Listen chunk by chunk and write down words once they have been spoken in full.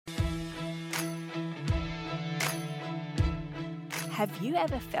have you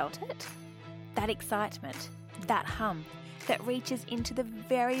ever felt it? That excitement, that hum, that reaches into the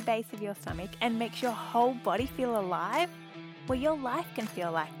very base of your stomach and makes your whole body feel alive? Well, your life can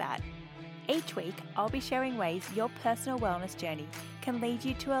feel like that. Each week, I'll be sharing ways your personal wellness journey can lead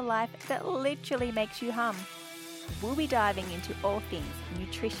you to a life that literally makes you hum. We'll be diving into all things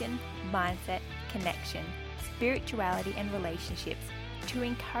nutrition, mindset, connection, spirituality, and relationships to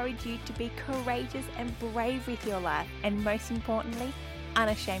encourage you to be courageous and brave with your life, and most importantly,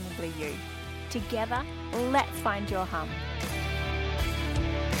 unashamedly you. Together, let's find your hum.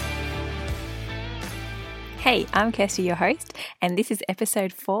 Hey, I'm Kirsty, your host, and this is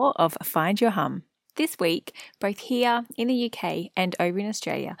episode 4 of Find Your Hum. This week, both here in the UK and over in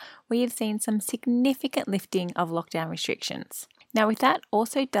Australia, we have seen some significant lifting of lockdown restrictions. Now, with that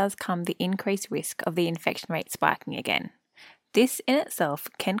also does come the increased risk of the infection rate spiking again. This in itself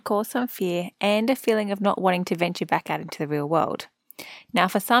can cause some fear and a feeling of not wanting to venture back out into the real world. Now,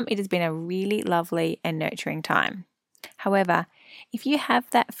 for some, it has been a really lovely and nurturing time. However, if you have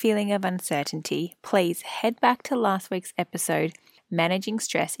that feeling of uncertainty, please head back to last week's episode, Managing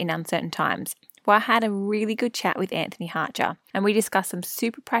Stress in Uncertain Times, where I had a really good chat with Anthony Harcher, and we discussed some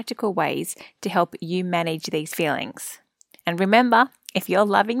super practical ways to help you manage these feelings. And remember, if you're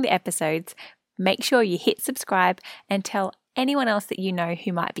loving the episodes, make sure you hit subscribe and tell anyone else that you know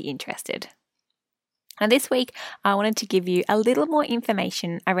who might be interested. Now, this week, I wanted to give you a little more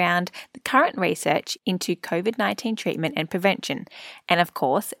information around the current research into COVID-19 treatment and prevention. And of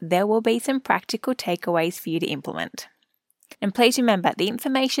course, there will be some practical takeaways for you to implement. And please remember, the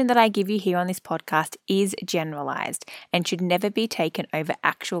information that I give you here on this podcast is generalized and should never be taken over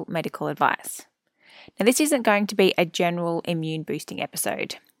actual medical advice. Now, this isn't going to be a general immune boosting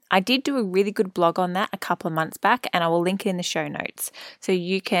episode. I did do a really good blog on that a couple of months back, and I will link it in the show notes. So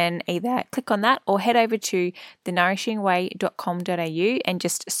you can either click on that or head over to thenourishingway.com.au and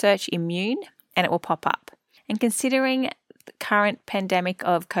just search immune and it will pop up. And considering the current pandemic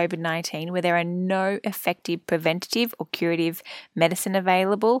of COVID-19, where there are no effective preventative or curative medicine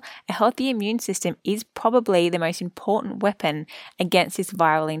available, a healthy immune system is probably the most important weapon against this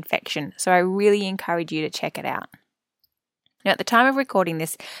viral infection. So I really encourage you to check it out. Now, at the time of recording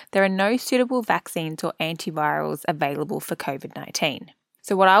this, there are no suitable vaccines or antivirals available for COVID-19.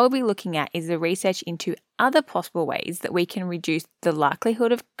 So what I will be looking at is the research into other possible ways that we can reduce the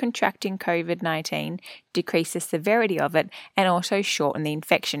likelihood of contracting COVID-19, decrease the severity of it, and also shorten the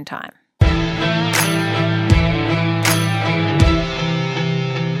infection time.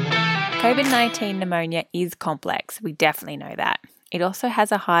 COVID-19 pneumonia is complex, we definitely know that. It also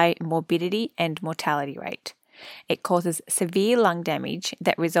has a high morbidity and mortality rate. It causes severe lung damage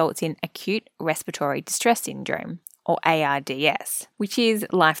that results in acute respiratory distress syndrome, or ARDS, which is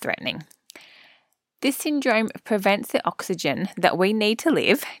life-threatening. This syndrome prevents the oxygen that we need to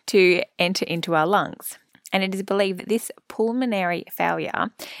live to enter into our lungs, and it is believed that this pulmonary failure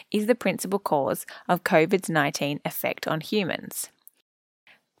is the principal cause of COVID-19 effect on humans.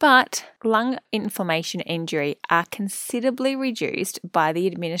 But lung inflammation and injury are considerably reduced by the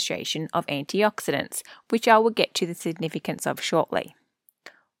administration of antioxidants, which I will get to the significance of shortly.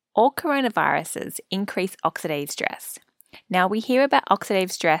 All coronaviruses increase oxidative stress. Now, we hear about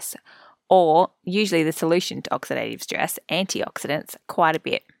oxidative stress, or usually the solution to oxidative stress, antioxidants, quite a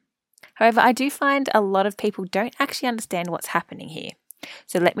bit. However, I do find a lot of people don't actually understand what's happening here.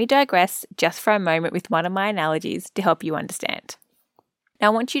 So let me digress just for a moment with one of my analogies to help you understand. Now,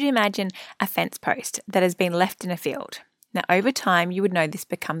 I want you to imagine a fence post that has been left in a field. Now, over time, you would know this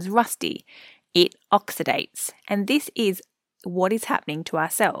becomes rusty. It oxidates, and this is what is happening to our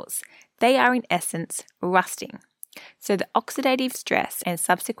cells. They are, in essence, rusting. So the oxidative stress and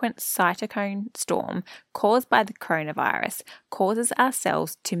subsequent cytokine storm caused by the coronavirus causes our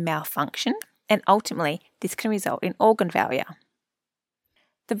cells to malfunction, and ultimately, this can result in organ failure.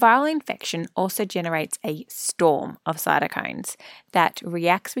 The viral infection also generates a storm of cytokines that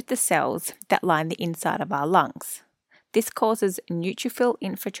reacts with the cells that line the inside of our lungs. This causes neutrophil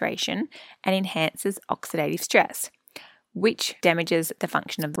infiltration and enhances oxidative stress, which damages the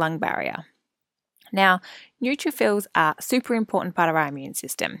function of the lung barrier. Now, neutrophils are a super important part of our immune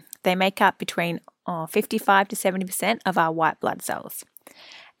system. They make up between 55 to 70% of our white blood cells.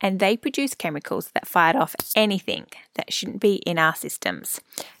 And they produce chemicals that fight off anything that shouldn't be in our systems.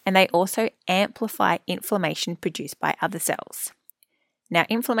 And they also amplify inflammation produced by other cells. Now,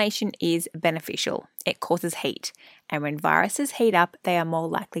 inflammation is beneficial. It causes heat. And when viruses heat up, they are more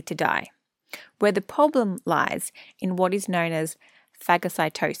likely to die. Where the problem lies in what is known as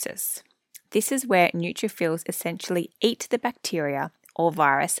phagocytosis. This is where neutrophils essentially eat the bacteria or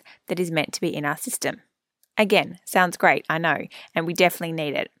virus that is meant to be in our system. Again, sounds great, I know, and we definitely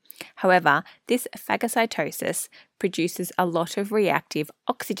need it. However, this phagocytosis produces a lot of reactive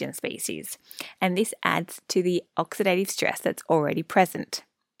oxygen species, and this adds to the oxidative stress that's already present.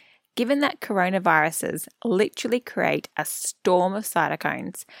 Given that coronaviruses literally create a storm of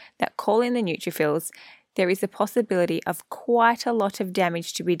cytokines that call in the neutrophils, there is a possibility of quite a lot of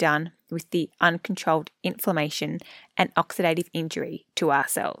damage to be done with the uncontrolled inflammation and oxidative injury to our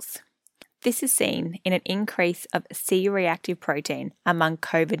cells. This is seen in an increase of C-reactive protein among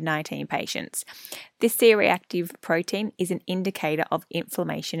COVID-19 patients. This C-reactive protein is an indicator of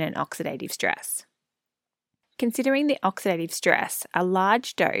inflammation and oxidative stress. Considering the oxidative stress, a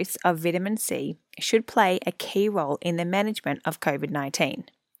large dose of vitamin C should play a key role in the management of COVID-19.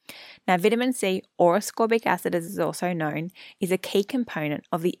 Now, vitamin C, or ascorbic acid as is also known, is a key component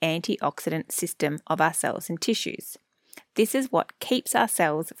of the antioxidant system of our cells and tissues. This is what keeps our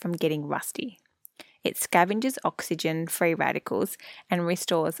cells from getting rusty. It scavenges oxygen-free radicals and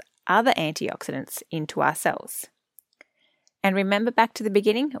restores other antioxidants into our cells. And remember back to the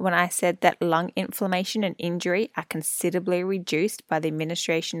beginning when I said that lung inflammation and injury are considerably reduced by the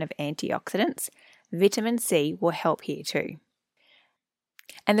administration of antioxidants? Vitamin C will help here too.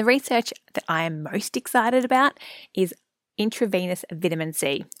 And the research that I am most excited about is intravenous vitamin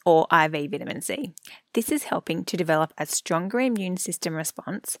C, or IV vitamin C. This is helping to develop a stronger immune system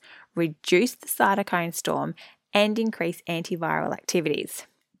response, reduce the cytokine storm, and increase antiviral activities.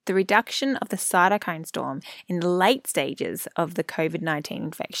 The reduction of the cytokine storm in the late stages of the COVID-19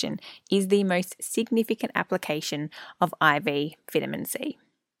 infection is the most significant application of IV vitamin C.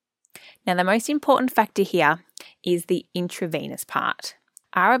 Now, the most important factor here is the intravenous part.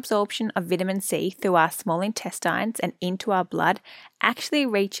 Our absorption of vitamin C through our small intestines and into our blood actually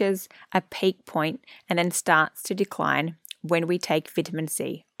reaches a peak point and then starts to decline when we take vitamin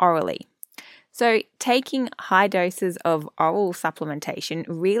C orally. So taking high doses of oral supplementation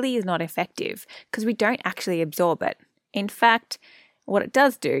really is not effective because we don't actually absorb it. In fact, what it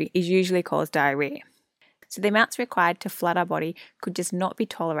does do is usually cause diarrhea. So the amounts required to flood our body could just not be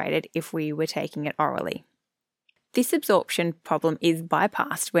tolerated if we were taking it orally. This absorption problem is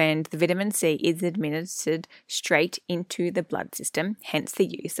bypassed when the vitamin C is administered straight into the blood system, hence the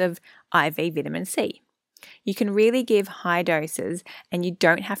use of IV vitamin C. You can really give high doses and you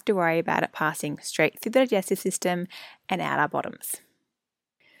don't have to worry about it passing straight through the digestive system and out our bottoms.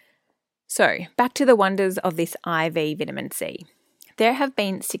 So, back to the wonders of this IV vitamin C. There have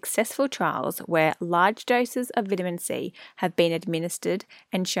been successful trials where large doses of vitamin C have been administered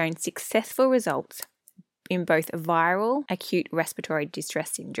and shown successful results in both viral acute respiratory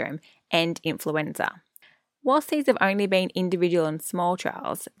distress syndrome and influenza. Whilst these have only been individual and small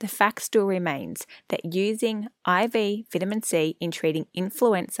trials, the fact still remains that using IV vitamin C in treating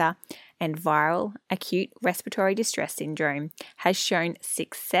influenza and viral acute respiratory distress syndrome has shown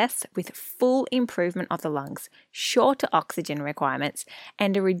success with full improvement of the lungs, shorter oxygen requirements,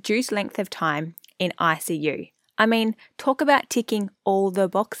 and a reduced length of time in ICU. I mean, talk about ticking all the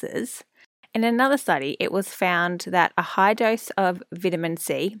boxes. In another study, it was found that a high dose of vitamin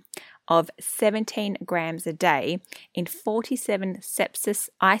C of 17 grams a day in 47 sepsis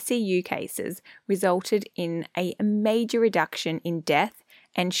ICU cases resulted in a major reduction in death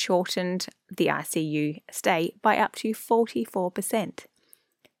and shortened the ICU stay by up to 44%.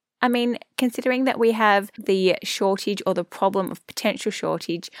 I mean, considering that we have the shortage or the problem of potential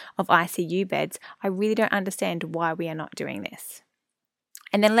shortage of ICU beds, I really don't understand why we are not doing this.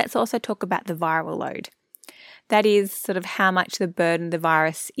 And then let's also talk about the viral load. That is sort of how much the burden of the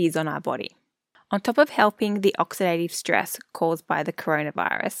virus is on our body. On top of helping the oxidative stress caused by the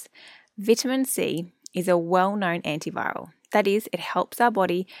coronavirus, vitamin C is a well-known antiviral. That is, it helps our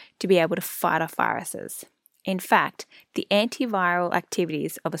body to be able to fight off viruses. In fact, the antiviral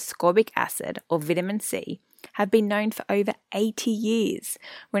activities of ascorbic acid or vitamin C have been known for over 80 years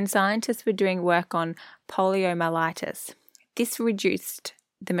when scientists were doing work on poliomyelitis. This reduced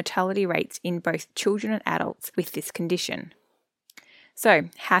the mortality rates in both children and adults with this condition. So,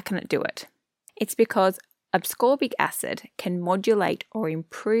 how can it do it? It's because ascorbic acid can modulate or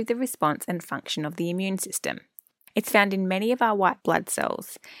improve the response and function of the immune system. It's found in many of our white blood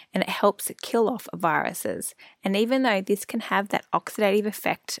cells, and it helps kill off viruses. And even though this can have that oxidative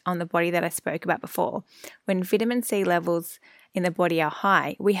effect on the body that I spoke about before, when vitamin C levels in the body are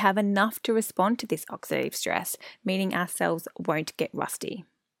high, we have enough to respond to this oxidative stress, meaning our cells won't get rusty.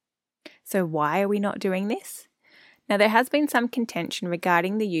 So why are we not doing this? Now, there has been some contention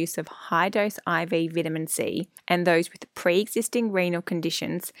regarding the use of high-dose IV vitamin C and those with pre-existing renal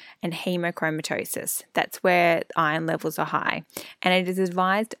conditions and hemochromatosis. That's where iron levels are high. And it is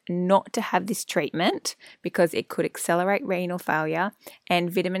advised not to have this treatment because it could accelerate renal failure,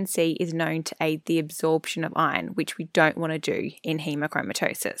 and vitamin C is known to aid the absorption of iron, which we don't want to do in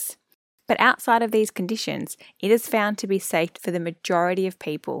hemochromatosis. But outside of these conditions, it is found to be safe for the majority of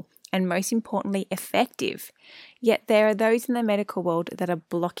people, and most importantly, effective. Yet there are those in the medical world that are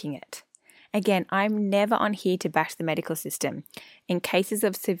blocking it. Again, I'm never on here to bash the medical system. In cases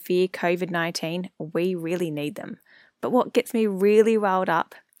of severe COVID-19, we really need them. But what gets me really riled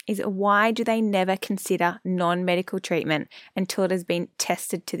up is why do they never consider non-medical treatment until it has been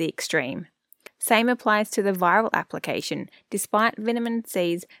tested to the extreme? Same applies to the viral application. Despite vitamin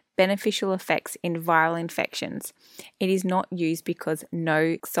C's beneficial effects in viral infections, it is not used because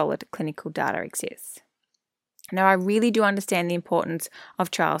no solid clinical data exists. Now, I really do understand the importance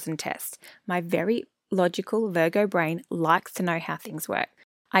of trials and tests. My very logical Virgo brain likes to know how things work.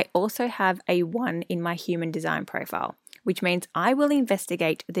 I also have a 1 in my human design profile, which means I will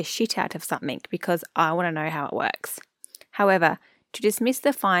investigate the shit out of something because I want to know how it works. However, to dismiss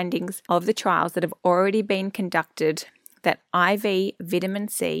the findings of the trials that have already been conducted that IV vitamin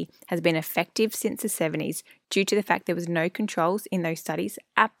C has been effective since the 70s due to the fact there was no controls in those studies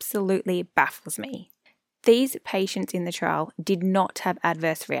absolutely baffles me. These patients in the trial did not have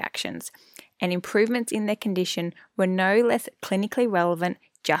adverse reactions, and improvements in their condition were no less clinically relevant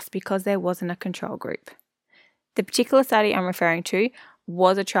just because there wasn't a control group. The particular study I'm referring to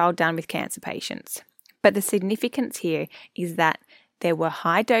was a trial done with cancer patients, but the significance here is that there were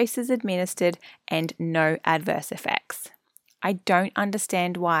high doses administered and no adverse effects. I don't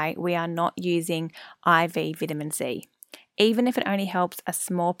understand why we are not using IV vitamin C. Even if it only helps a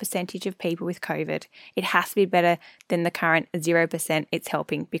small percentage of people with COVID, it has to be better than the current 0% it's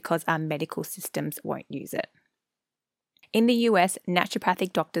helping because our medical systems won't use it. In the US,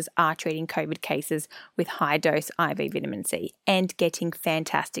 naturopathic doctors are treating COVID cases with high-dose IV vitamin C and getting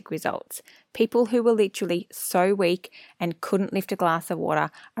fantastic results. People who were literally so weak and couldn't lift a glass of water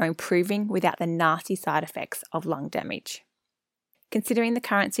are improving without the nasty side effects of lung damage. Considering the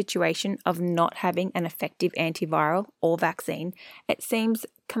current situation of not having an effective antiviral or vaccine, it seems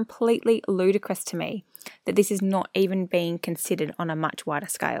completely ludicrous to me that this is not even being considered on a much wider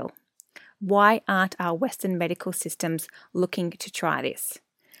scale. Why aren't our Western medical systems looking to try this?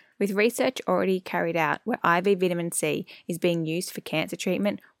 With research already carried out where IV vitamin C is being used for cancer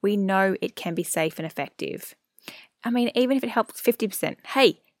treatment, we know it can be safe and effective. I mean, even if it helps 50%,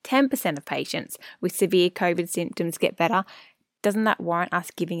 hey, 10% of patients with severe COVID symptoms get better, doesn't that warrant us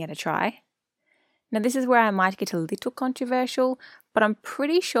giving it a try? Now, this is where I might get a little controversial, but I'm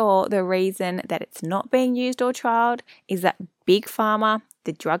pretty sure the reason that it's not being used or trialed is that Big Pharma,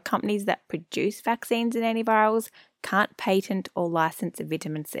 the drug companies that produce vaccines and antivirals, can't patent or license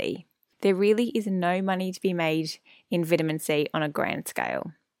vitamin C. There really is no money to be made in vitamin C on a grand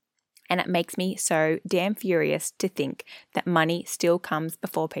scale. And it makes me so damn furious to think that money still comes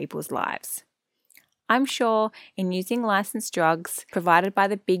before people's lives. I'm sure in using licensed drugs provided by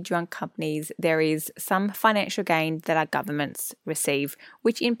the big drug companies, there is some financial gain that our governments receive,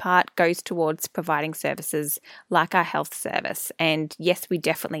 which in part goes towards providing services like our health service. And yes, we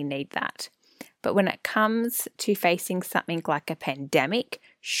definitely need that. But when it comes to facing something like a pandemic,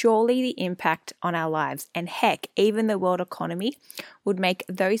 surely the impact on our lives and heck, even the world economy would make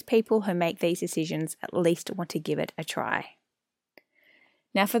those people who make these decisions at least want to give it a try.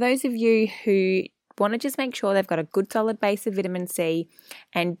 Now, for those of you who want to just make sure they've got a good solid base of vitamin C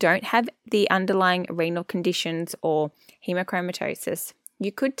and don't have the underlying renal conditions or hemochromatosis,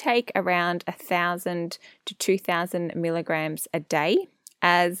 you could take around 1,000 to 2,000 milligrams a day,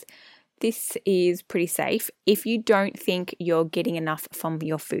 as this is pretty safe if you don't think you're getting enough from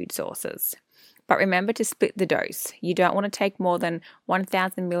your food sources. But remember to split the dose. You don't want to take more than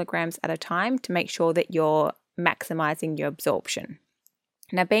 1,000 milligrams at a time to make sure that you're maximizing your absorption.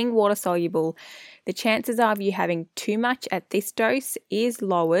 Now, being water soluble, the chances of you having too much at this dose is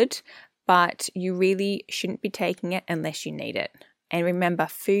lowered, but you really shouldn't be taking it unless you need it. And remember,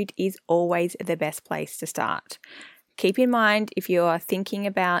 food is always the best place to start. Keep in mind, if you are thinking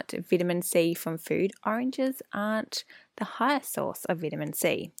about vitamin C from food, oranges aren't the highest source of vitamin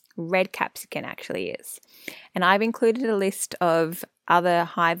C. Red capsicum actually is. And I've included a list of other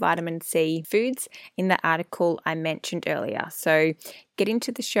high vitamin C foods in the article I mentioned earlier. So get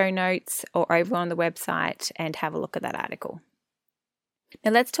into the show notes or over on the website and have a look at that article.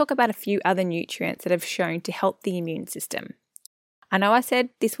 Now let's talk about a few other nutrients that have shown to help the immune system. I know I said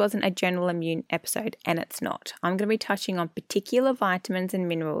this wasn't a general immune episode, and it's not. I'm going to be touching on particular vitamins and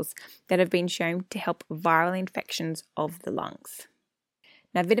minerals that have been shown to help viral infections of the lungs.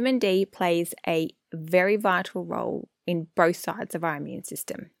 Now, vitamin D plays a very vital role in both sides of our immune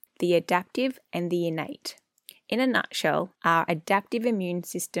system, the adaptive and the innate. In a nutshell, our adaptive immune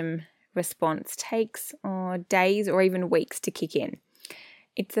system response takes days or even weeks to kick in.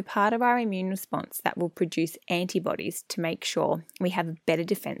 It's the part of our immune response that will produce antibodies to make sure we have better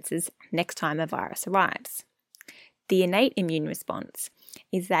defenses next time a virus arrives. The innate immune response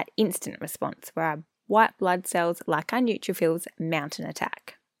is that instant response where our white blood cells, like our neutrophils, mount an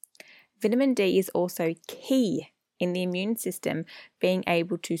attack. Vitamin D is also key in the immune system being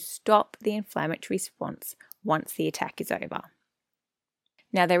able to stop the inflammatory response once the attack is over.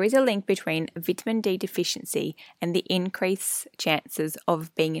 Now, there is a link between vitamin D deficiency and the increased chances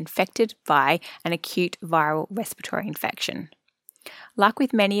of being infected by an acute viral respiratory infection. Like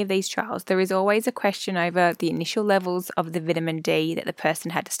with many of these trials, there is always a question over the initial levels of the vitamin D that the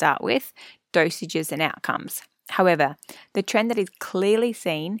person had to start with, dosages and outcomes. However, the trend that is clearly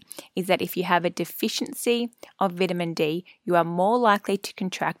seen is that if you have a deficiency of vitamin D, you are more likely to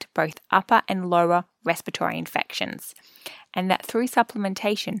contract both upper and lower respiratory infections, and that through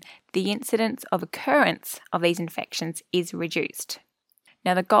supplementation, the incidence of occurrence of these infections is reduced.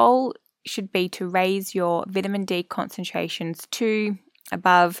 Now, the goal should be to raise your vitamin D concentrations to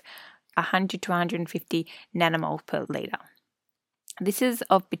above 100 to 150 nanomole per litre. This is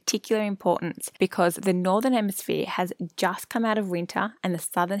of particular importance because the Northern Hemisphere has just come out of winter and the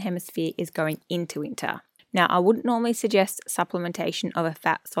Southern Hemisphere is going into winter. Now, I wouldn't normally suggest supplementation of a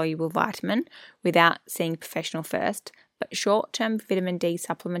fat-soluble vitamin without seeing a professional first, but short-term vitamin D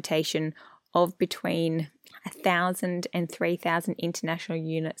supplementation of between 1,000 and 3,000 international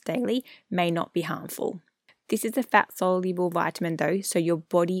units daily may not be harmful. This is a fat-soluble vitamin though, so your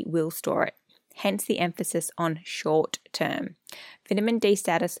body will store it. Hence the emphasis on short term. Vitamin D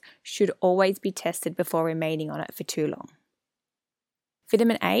status should always be tested before remaining on it for too long.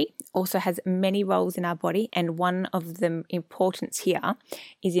 Vitamin A also has many roles in our body, and one of the importance here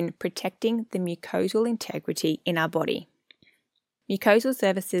is in protecting the mucosal integrity in our body. Mucosal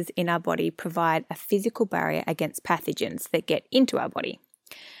surfaces in our body provide a physical barrier against pathogens that get into our body.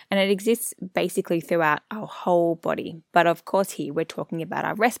 And it exists basically throughout our whole body. But of course here we're talking about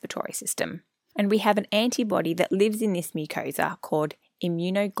our respiratory system. And we have an antibody that lives in this mucosa called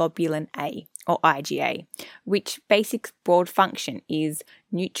immunoglobulin A, or IgA, which basic broad function is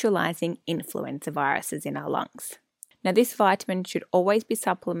neutralizing influenza viruses in our lungs. Now, this vitamin should always be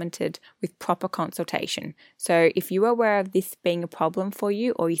supplemented with proper consultation. So if you are aware of this being a problem for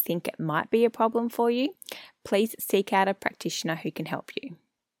you, or you think it might be a problem for you, please seek out a practitioner who can help you.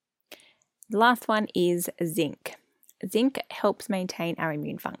 The last one is zinc. Zinc helps maintain our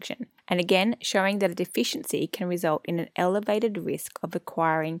immune function, and again, showing that a deficiency can result in an elevated risk of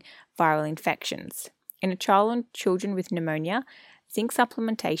acquiring viral infections. In a trial on children with pneumonia, zinc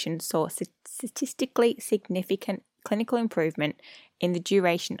supplementation saw statistically significant clinical improvement in the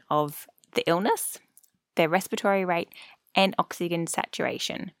duration of the illness, their respiratory rate, and oxygen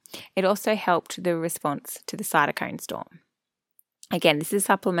saturation. It also helped the response to the cytokine storm. Again, this is a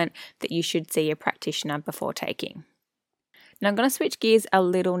supplement that you should see a practitioner before taking. Now, I'm going to switch gears a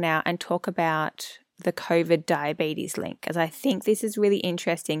little now and talk about the COVID diabetes link, as I think this is really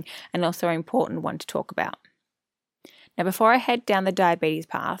interesting and also an important one to talk about. Now, before I head down the diabetes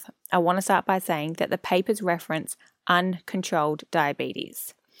path, I want to start by saying that the papers reference uncontrolled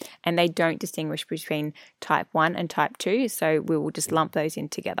diabetes, and they don't distinguish between type 1 and type 2, so we will just lump those in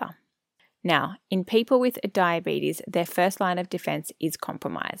together. Now, in people with diabetes, their first line of defense is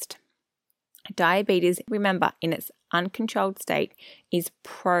compromised. Diabetes, remember, in its uncontrolled state is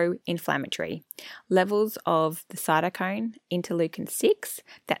pro-inflammatory. Levels of the cytokine, interleukin 6,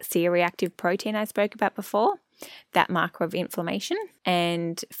 that C-reactive protein I spoke about before, that marker of inflammation,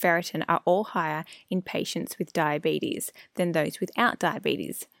 and ferritin are all higher in patients with diabetes than those without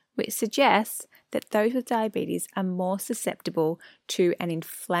diabetes, which suggests that those with diabetes are more susceptible to an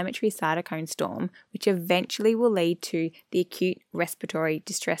inflammatory cytokine storm, which eventually will lead to the acute respiratory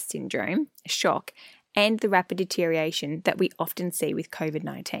distress syndrome, shock, and the rapid deterioration that we often see with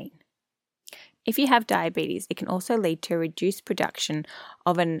COVID-19. If you have diabetes, it can also lead to a reduced production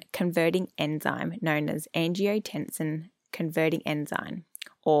of a converting enzyme known as angiotensin converting enzyme,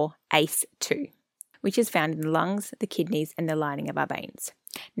 or ACE2, which is found in the lungs, the kidneys, and the lining of our veins.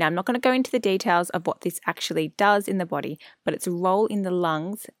 Now, I'm not going to go into the details of what this actually does in the body, but its role in the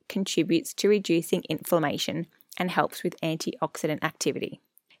lungs contributes to reducing inflammation and helps with antioxidant activity.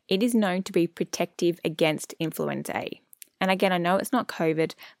 It is known to be protective against influenza A, And again, I know it's not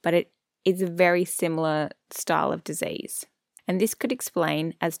COVID, but it is a very similar style of disease. And this could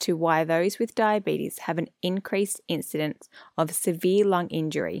explain as to why those with diabetes have an increased incidence of severe lung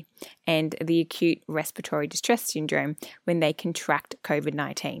injury and the acute respiratory distress syndrome when they contract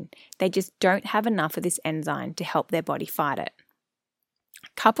COVID-19. They just don't have enough of this enzyme to help their body fight it.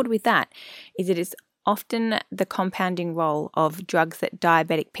 Coupled with that is it is often the compounding role of drugs that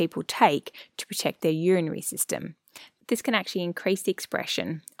diabetic people take to protect their urinary system. This can actually increase the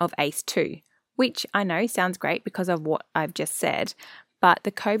expression of ACE2, which I know sounds great because of what I've just said, but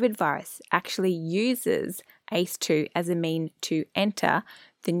the COVID virus actually uses ACE2 as a mean to enter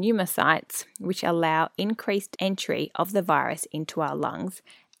the pneumocytes, which allow increased entry of the virus into our lungs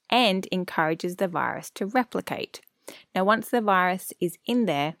and encourages the virus to replicate. Now, once the virus is in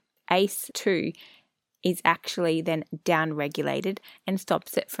there, ACE2 is actually then downregulated and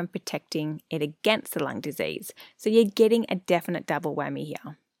stops it from protecting it against the lung disease. So you're getting a definite double whammy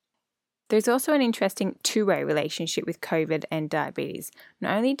here. There's also an interesting two-way relationship with COVID and diabetes.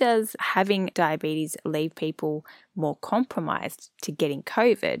 Not only does having diabetes leave people more compromised to getting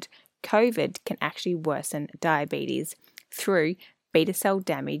COVID, COVID can actually worsen diabetes through beta cell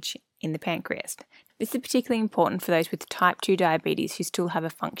damage in the pancreas. This is particularly important for those with type 2 diabetes who still have a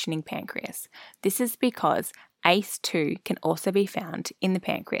functioning pancreas. This is because ACE2 can also be found in the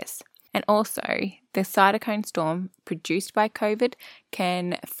pancreas. And also, the cytokine storm produced by COVID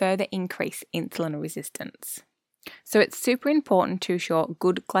can further increase insulin resistance. So it's super important to ensure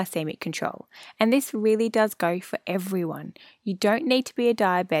good glycemic control. And this really does go for everyone. You don't need to be a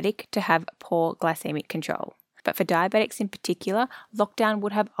diabetic to have poor glycemic control. But for diabetics in particular, lockdown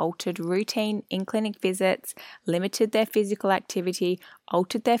would have altered routine in-clinic visits, limited their physical activity,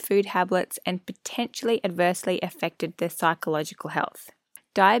 altered their food habits, and potentially adversely affected their psychological health.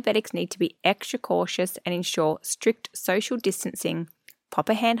 Diabetics need to be extra cautious and ensure strict social distancing,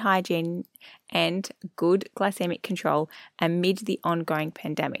 proper hand hygiene, and good glycemic control amid the ongoing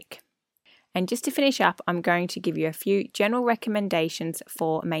pandemic. And just to finish up, I'm going to give you a few general recommendations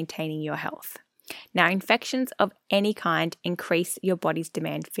for maintaining your health. Now, infections of any kind increase your body's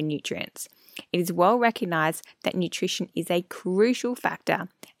demand for nutrients. It is well recognized that nutrition is a crucial factor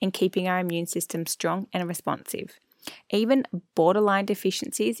in keeping our immune system strong and responsive. Even borderline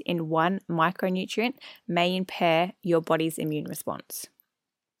deficiencies in one micronutrient may impair your body's immune response.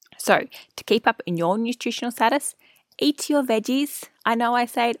 So, to keep up in your nutritional status, eat your veggies. I know I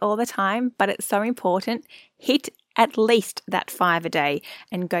say it all the time, but it's so important. Hit at least that 5 a day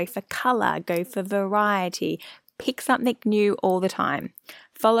and go for color, go for variety, pick something new all the time.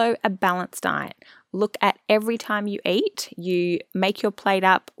 Follow a balanced diet. Look at every time you eat, you make your plate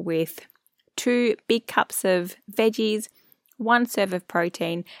up with 2 big cups of veggies, 1 serve of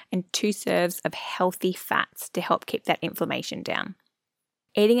protein, and 2 serves of healthy fats to help keep that inflammation down.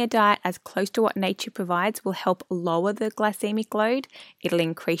 Eating a diet as close to what nature provides will help lower the glycemic load. It'll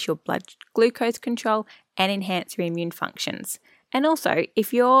increase your blood glucose control and enhance your immune functions. And also,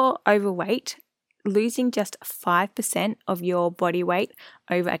 if you're overweight, losing just 5% of your body weight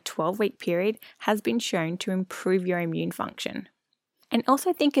over a 12-week period has been shown to improve your immune function. And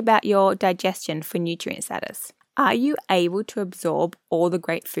also think about your digestion for nutrient status. Are you able to absorb all the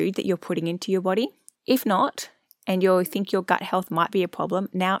great food that you're putting into your body? If not, and you think your gut health might be a problem,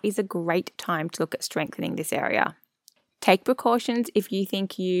 now is a great time to look at strengthening this area. Take precautions if you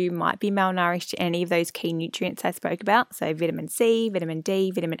think you might be malnourished to any of those key nutrients I spoke about, so vitamin C, vitamin D,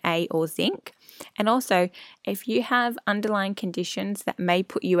 vitamin A, or zinc. And also, if you have underlying conditions that may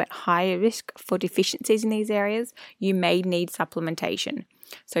put you at higher risk for deficiencies in these areas, you may need supplementation.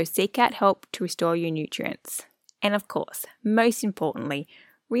 So seek out help to restore your nutrients. And of course, most importantly,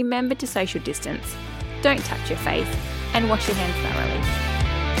 remember to social distance. Don't touch your face and wash your hands thoroughly.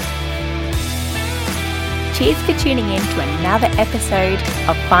 Cheers for tuning in to another episode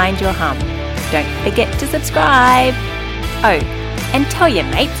of Find Your Hum. Don't forget to subscribe. Oh, and tell your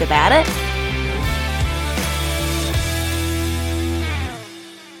mates about it.